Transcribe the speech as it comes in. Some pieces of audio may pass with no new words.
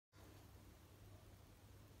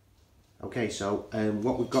Okay, so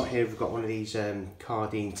what we've got here, we've got one of these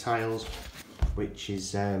Karndean tiles, which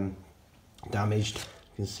is damaged.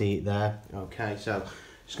 You can see it there. Okay, so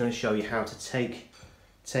just going to show you how to take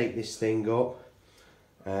this thing up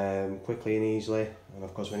quickly and easily, and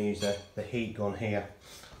of course we're going to use the heat gun here.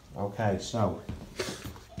 Okay, so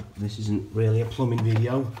this isn't really a plumbing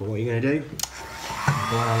video, but what you're going to do,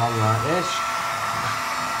 going along like this.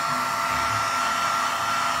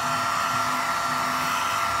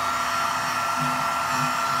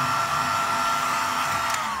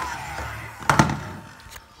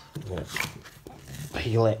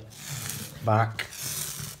 Peel it back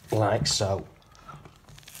like so.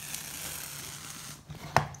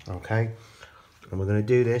 Okay, and we're going to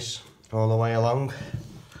do this all the way along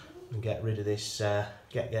and get rid of this,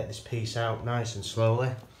 get this piece out nice and slowly.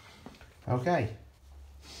 Okay,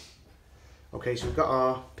 so we've got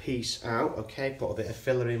our piece out. Okay, put a bit of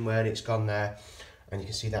filler in where it's gone there, and you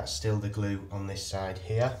can see that's still the glue on this side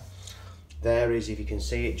here. There is, if you can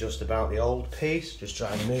see it, just about the old piece. Just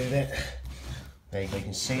try and move it. There you go, you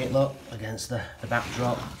can see it, look, against the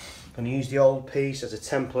backdrop. I'm going to use the old piece as a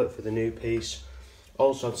template for the new piece.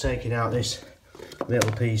 Also, I'm taking out this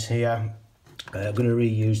little piece here. I'm going to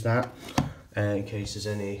reuse that in case there's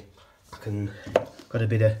any. I can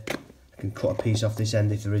cut a piece off this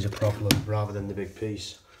end if there is a problem, rather than the big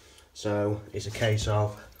piece. So it's a case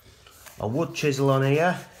of a wood chisel on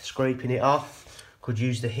here, scraping it off. Could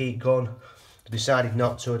use the heat gun. Decided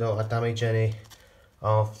not to. I don't want to damage any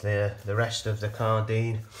of the rest of the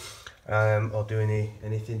Karndean, or do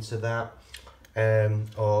anything to that,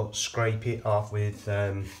 or scrape it off with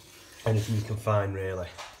anything you can find, really.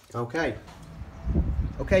 Okay,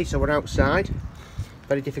 so we're outside.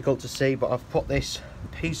 Very difficult to see, but I've put this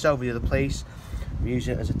piece over the other piece. I'm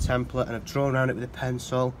using it as a template, and I've drawn around it with a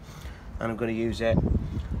pencil, and I'm going to use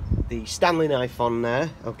the Stanley knife on there.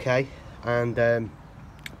 Okay, and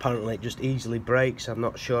apparently it just easily breaks. I'm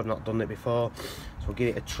not sure, I've not done it before, so we'll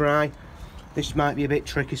give it a try. This might be a bit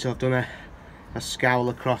tricky, so I've done a scowl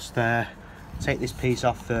across there. Take this piece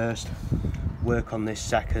off first, work on this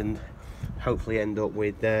second, hopefully end up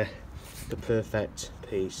with the perfect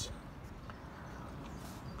piece.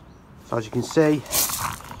 So as you can see,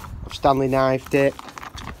 I've Stanley knifed it.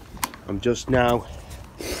 I'm just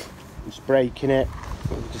breaking it.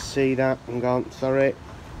 You can see that. I'm going, sorry.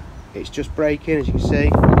 It's just breaking, as you can see.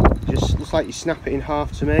 It just looks like you snap it in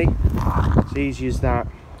half to me. It's easy as that.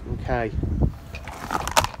 Okay.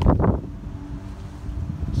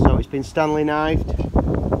 So it's been Stanley knifed.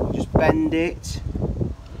 Just bend it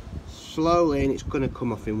slowly and it's going to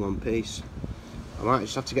come off in one piece. I might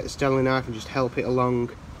just have to get the Stanley knife and just help it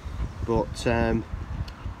along, but I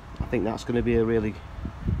think that's going to be a really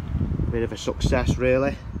bit of a success,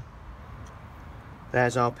 really.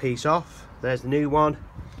 There's our piece off. There's the new one.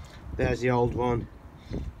 There's the old one.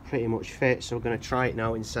 Pretty much fits, so we're going to try it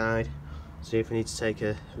now inside. See if we need to take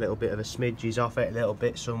a little bit of a smidges off it, a little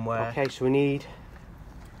bit somewhere. Okay, so we need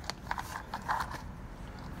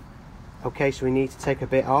to take a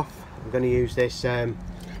bit off. I'm going to use this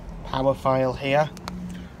power file here.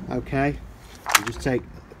 Okay, and just take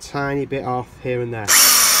a tiny bit off here and there.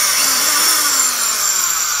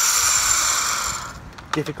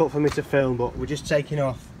 Difficult for me to film, but we're just taking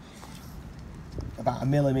off about 1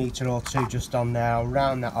 millimetre or 2 just on there.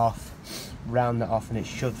 Round that off, and it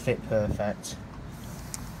should fit perfect.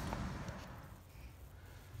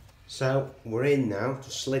 So we're in now.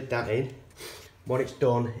 Just slid that in. What it's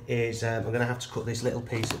done is I'm going to have to cut this little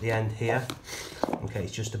piece at the end here. Okay,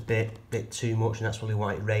 it's just a bit too much, and that's probably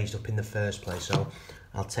why it raised up in the first place. So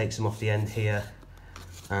I'll take some off the end here,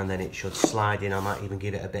 and then it should slide in. I might even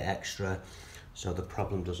give it a bit extra, so the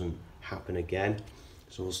problem doesn't happen again.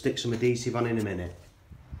 So we'll stick some adhesive on in a minute.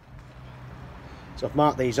 So I've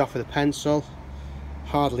marked these off with a pencil,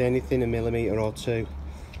 hardly anything, 1 millimetre or 2.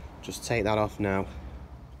 Just take that off now.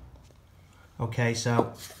 Okay,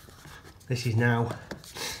 so this is now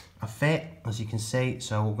a fit, as you can see.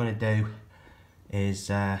 So what we're going to do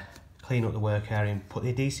is clean up the work area and put the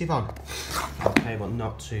adhesive on. Okay, but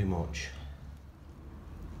not too much.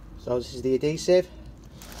 So this is the adhesive.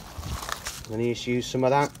 I'm going to just use some of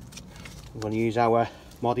that. I'm going to use our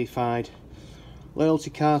modified loyalty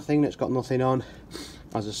card thing that's got nothing on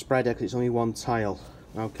as a spreader, because it's only one tile.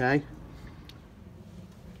 Okay,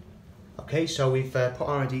 so we've put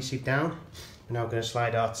our adhesive down. We're now going to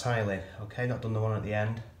slide our tile in. Okay, not done the one at the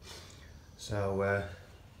end, so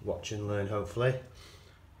watch and learn, hopefully.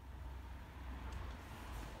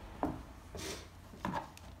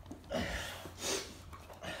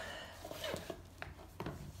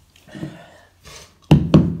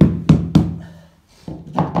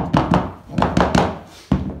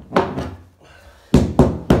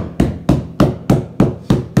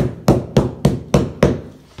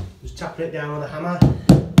 tapping it down with a hammer.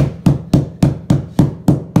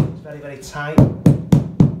 It's very, very tight.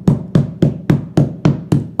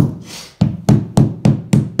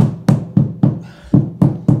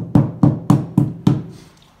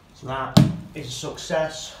 So that is a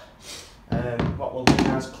success. What we'll do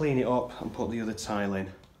now is clean it up and put the other tile in.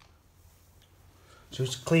 So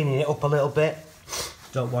just cleaning it up a little bit.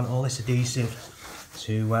 Don't want all this adhesive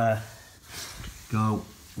to go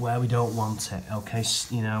where we don't want it. Okay,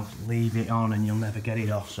 you know, leave it on and you'll never get it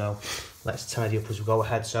off. So let's tidy up as we go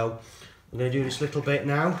ahead. So I'm going to do this little bit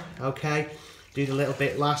now. Okay, do the little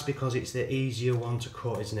bit last because it's the easier one to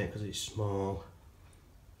cut, isn't it? Because it's small.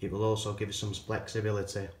 It will also give us some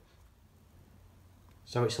flexibility.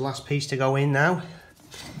 So it's the last piece to go in now.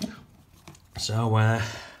 So I'm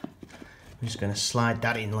just going to slide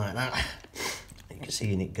that in like that. You can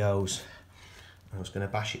see and it goes. I'm just going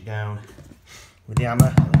to bash it down with the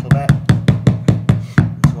hammer a little bit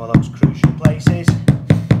to all those crucial places.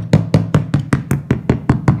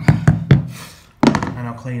 And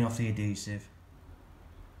I'll clean off the adhesive.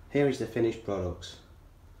 Here is the finished product.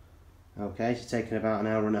 Okay, it's taken about an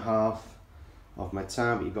hour and a half of my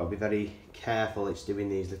time, but you've got to be very careful. It's doing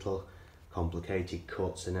these little complicated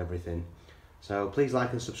cuts and everything. So please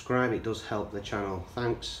like and subscribe, it does help the channel.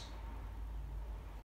 Thanks.